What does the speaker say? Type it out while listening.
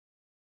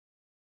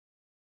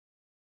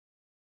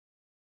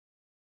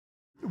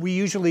We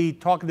usually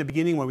talk at the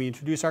beginning when we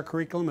introduce our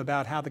curriculum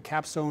about how the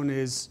capstone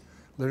is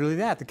literally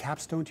that, the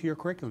capstone to your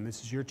curriculum.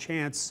 This is your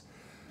chance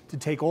to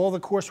take all the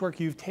coursework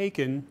you've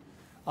taken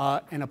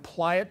and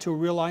apply it to a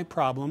real-life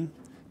problem,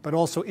 but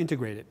also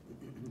integrate it.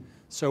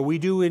 So we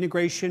do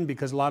integration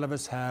because a lot of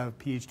us have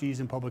PhDs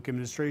in public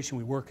administration.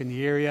 We work in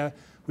the area.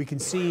 We can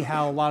see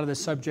how a lot of the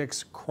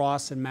subjects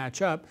cross and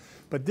match up,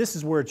 but this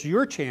is where it's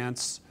your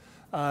chance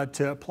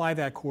to apply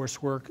that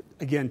coursework,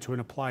 again, to an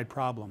applied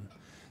problem.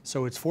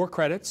 So it's 4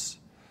 credits.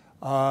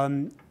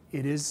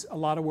 It is a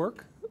lot of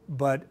work,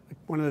 but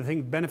one of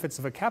the benefits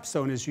of a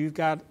capstone is you've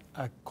got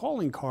a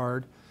calling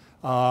card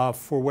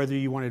for whether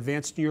you want to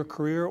advance in your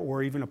career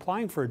or even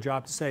applying for a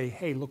job to say,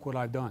 hey, look what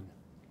I've done.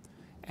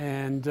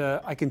 And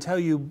I can tell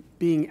you,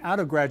 being out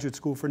of graduate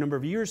school for a number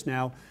of years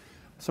now,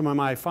 some of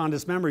my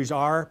fondest memories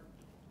are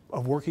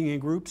of working in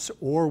groups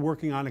or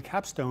working on a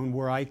capstone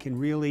where I can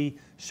really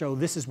show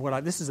this is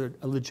a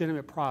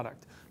legitimate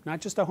product, not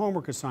just a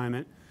homework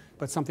assignment,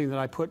 but something that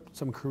I put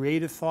some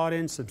creative thought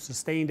in, some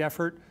sustained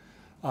effort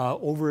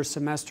over a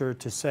semester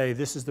to say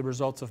this is the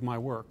results of my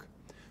work.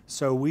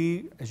 So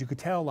as you could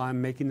tell,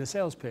 I'm making the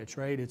sales pitch,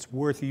 right? It's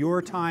worth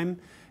your time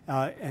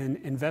and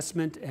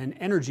investment and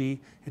energy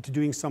into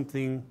doing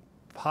something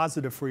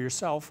positive for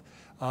yourself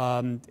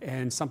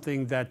and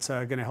something that's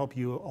going to help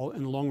you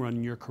in the long run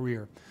in your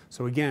career.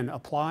 So again,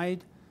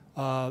 applied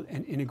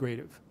and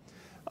integrative.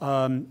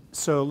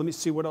 So let me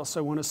see what else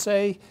I want to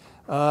say.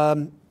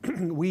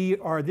 We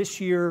are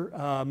this year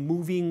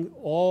moving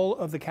all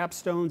of the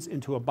capstones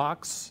into a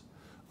box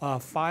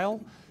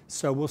file.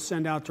 So we'll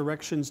send out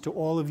directions to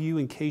all of you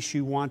in case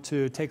you want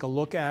to take a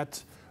look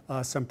at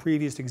some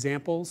previous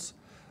examples.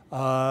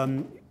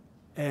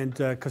 And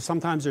because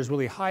sometimes there's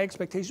really high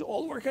expectations,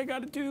 all the work I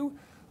got to do,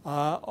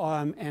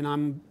 and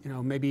I'm,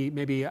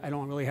 maybe I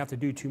don't really have to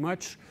do too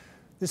much.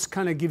 This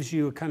kind of gives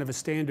you a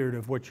standard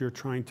of what you're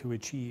trying to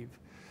achieve.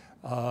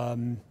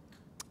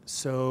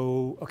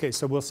 So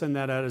we'll send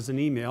that out as an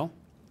email.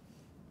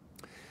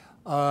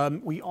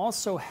 We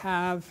also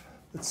have,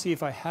 let's see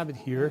if I have it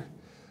here,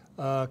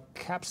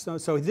 capstone.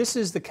 So this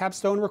is the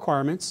capstone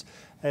requirements,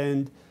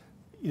 and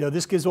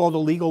this gives all the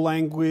legal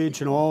language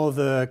and all of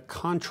the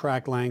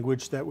contract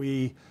language that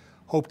we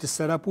hope to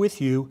set up with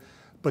you.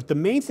 But the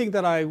main thing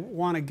that I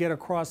want to get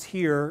across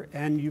here,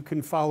 and you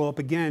can follow up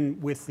again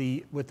with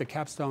the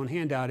capstone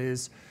handout,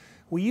 is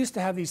we used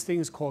to have these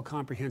things called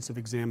comprehensive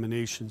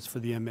examinations for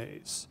the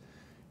MAs.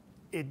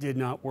 It did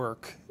not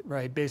work,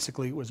 right?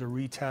 Basically, it was a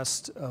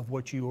retest of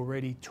what you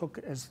already took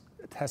as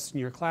tests in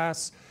your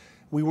class.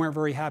 We weren't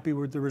very happy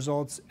with the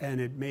results,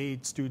 and it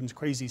made students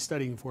crazy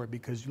studying for it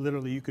because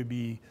literally you could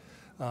be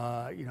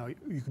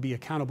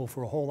accountable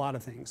for a whole lot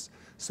of things.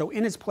 So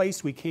in its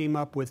place, we came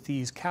up with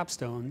these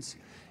capstones.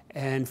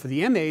 And for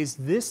the MAs,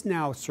 this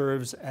now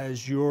serves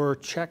as your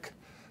check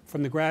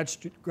from the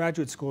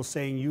graduate school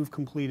saying you've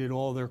completed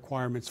all the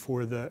requirements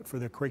for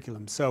the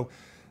curriculum. So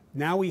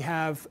now we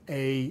have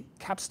a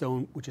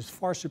capstone which is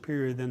far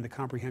superior than the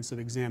comprehensive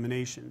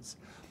examinations.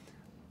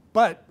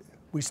 But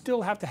we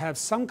still have to have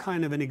some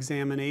kind of an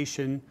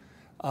examination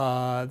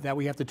that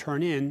we have to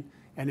turn in,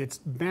 and it's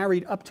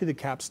married up to the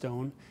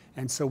capstone.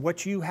 And so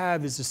what you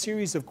have is a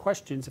series of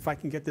questions. If I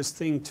can get this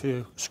thing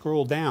to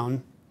scroll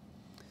down.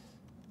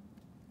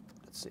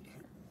 Let's see.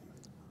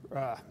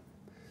 A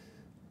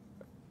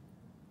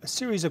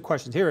series of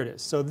questions. Here it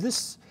is. So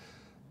this,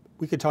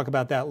 we could talk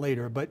about that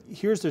later, but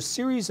here's a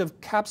series of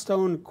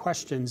capstone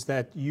questions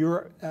that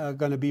you're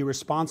going to be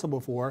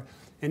responsible for,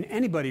 and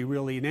anybody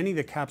really in any of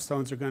the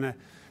capstones are going to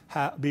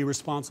be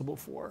responsible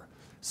for.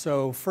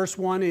 So first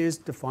one is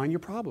define your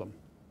problem.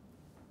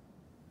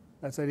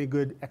 That's any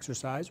good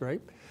exercise,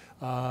 right?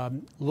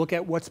 Look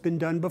at what's been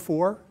done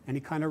before, any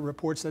kind of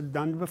reports that have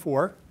done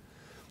before.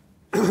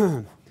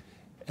 You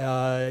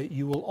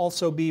will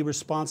also be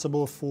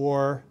responsible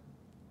for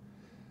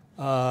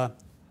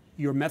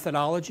your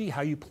methodology,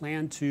 how you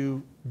plan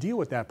to deal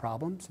with that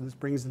problem. So this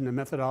brings in the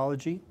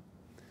methodology.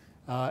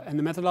 And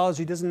the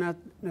methodology doesn't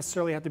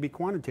necessarily have to be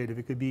quantitative.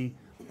 It could be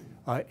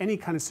any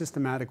kind of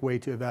systematic way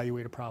to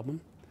evaluate a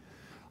problem.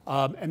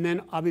 And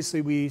then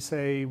obviously we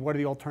say, what are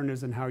the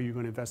alternatives and how are you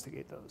going to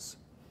investigate those?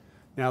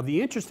 Now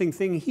the interesting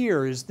thing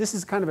here is this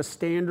is kind of a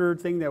standard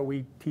thing that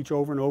we teach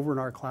over and over in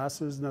our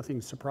classes.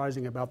 Nothing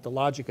surprising about the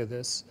logic of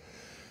this.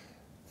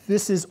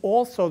 This is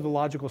also the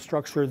logical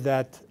structure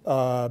that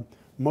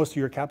most of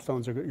your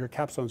capstones are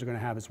going to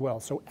have as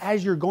well. So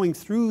as you're going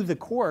through the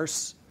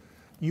course,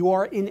 you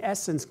are in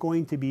essence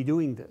going to be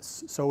doing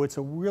this. So it's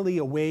really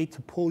a way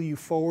to pull you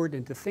forward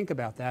and to think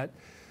about that.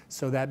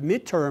 So that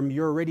midterm,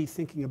 you're already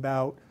thinking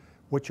about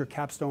what your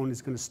capstone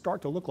is going to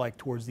start to look like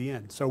towards the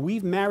end. So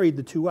we've married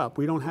the two up.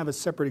 We don't have a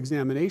separate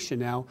examination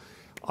now.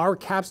 Our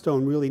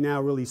capstone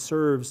really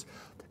serves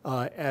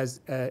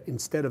as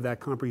instead of that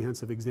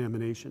comprehensive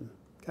examination.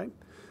 Okay?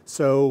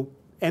 So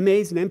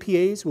MAs and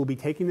MPAs will be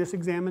taking this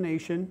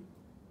examination.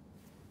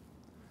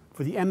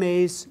 For the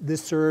MAs,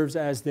 this serves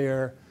as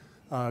their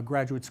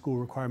graduate school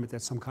requirement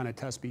that some kind of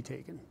test be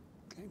taken.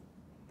 Okay?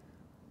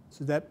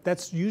 So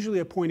that's usually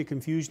a point of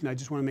confusion. I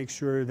just want to make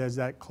sure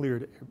that clear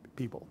to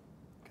people.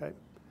 okay?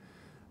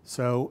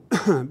 So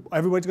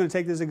everybody's going to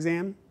take this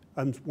exam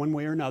one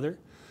way or another.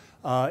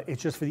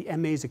 It's just for the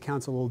MAs, it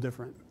counts a little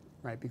different,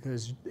 right?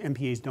 Because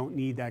MPAs don't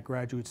need that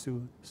graduate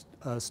school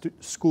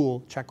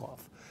checkoff,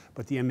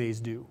 but the MAs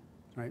do,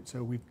 right?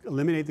 So we've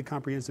eliminated the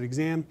comprehensive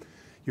exam.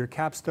 Your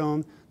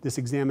capstone, this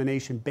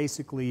examination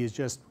basically is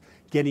just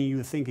getting you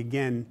to think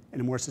again in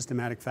a more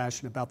systematic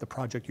fashion about the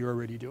project you're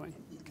already doing,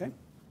 okay?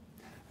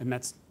 And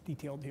that's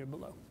detailed here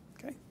below,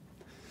 okay?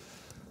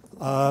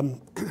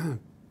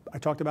 I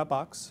talked about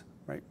box,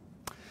 right?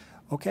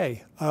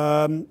 Okay,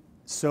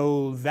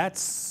 so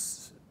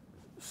that's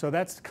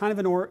kind of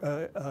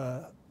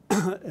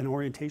an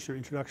orientation or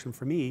introduction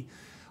for me.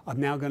 I'm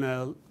now going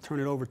to turn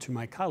it over to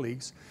my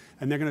colleagues,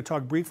 and they're going to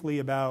talk briefly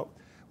about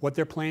what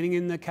they're planning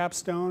in the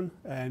capstone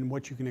and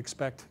what you can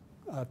expect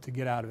to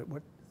get out of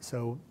it.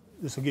 So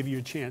this will give you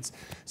a chance.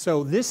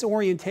 So this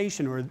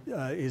orientation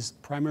is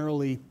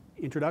primarily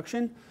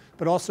introduction,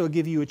 but also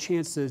give you a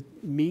chance to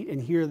meet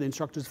and hear the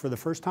instructors for the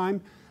first time.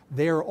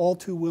 They are all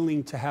too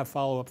willing to have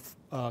follow-up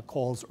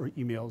calls or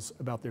emails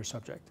about their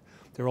subject.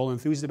 They're all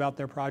enthused about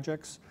their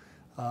projects.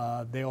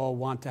 They all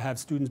want to have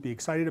students be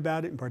excited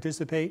about it and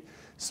participate.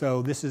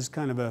 So this is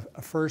kind of a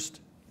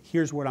first,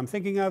 here's what I'm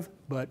thinking of,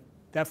 but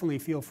definitely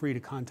feel free to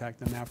contact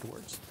them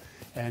afterwards.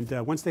 And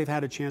once they've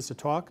had a chance to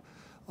talk,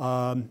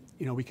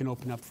 we can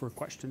open up for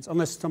questions,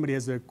 unless somebody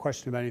has a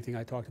question about anything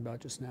I talked about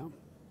just now.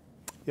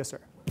 Yes, sir.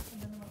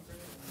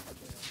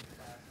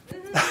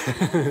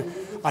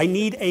 I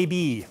need a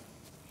B.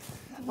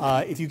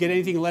 If you get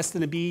anything less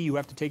than a B, you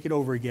have to take it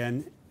over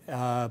again,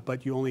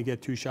 but you only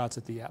get 2 shots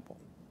at the apple.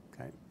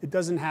 Okay? It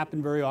doesn't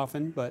happen very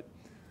often, but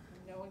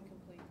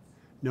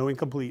no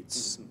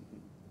incompletes.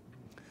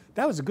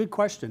 That was a good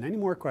question. Any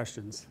more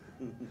questions?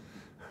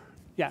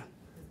 Yeah. Is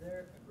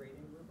there a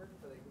grading rubric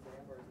for the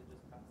exam, or is it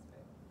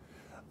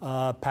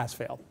just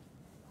Pass-fail.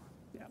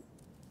 Yeah.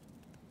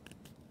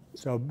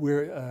 So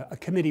a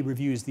committee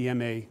reviews the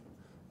MA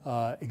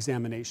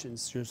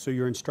examinations. So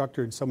your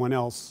instructor and someone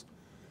else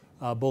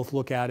both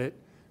look at it.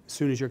 As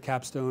soon as your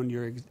capstone,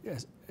 your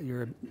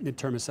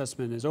midterm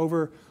assessment is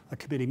over, a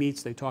committee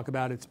meets, they talk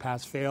about it, it's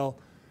pass-fail,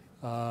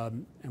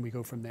 and we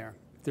go from there.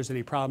 If there's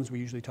any problems, we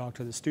usually talk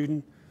to the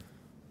student,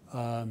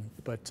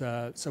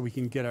 so we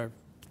can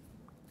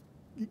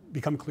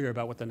become clear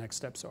about what the next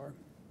steps are.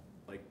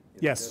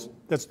 Yes,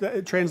 that's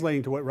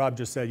translating to what Rob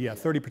just said. Yeah,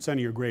 30% of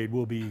your grade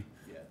will be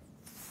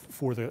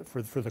for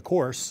the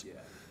course,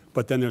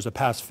 but then there's a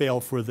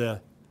pass-fail for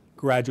the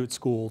graduate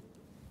school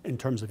in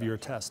terms of your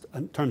test,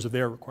 in terms of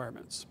their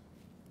requirements.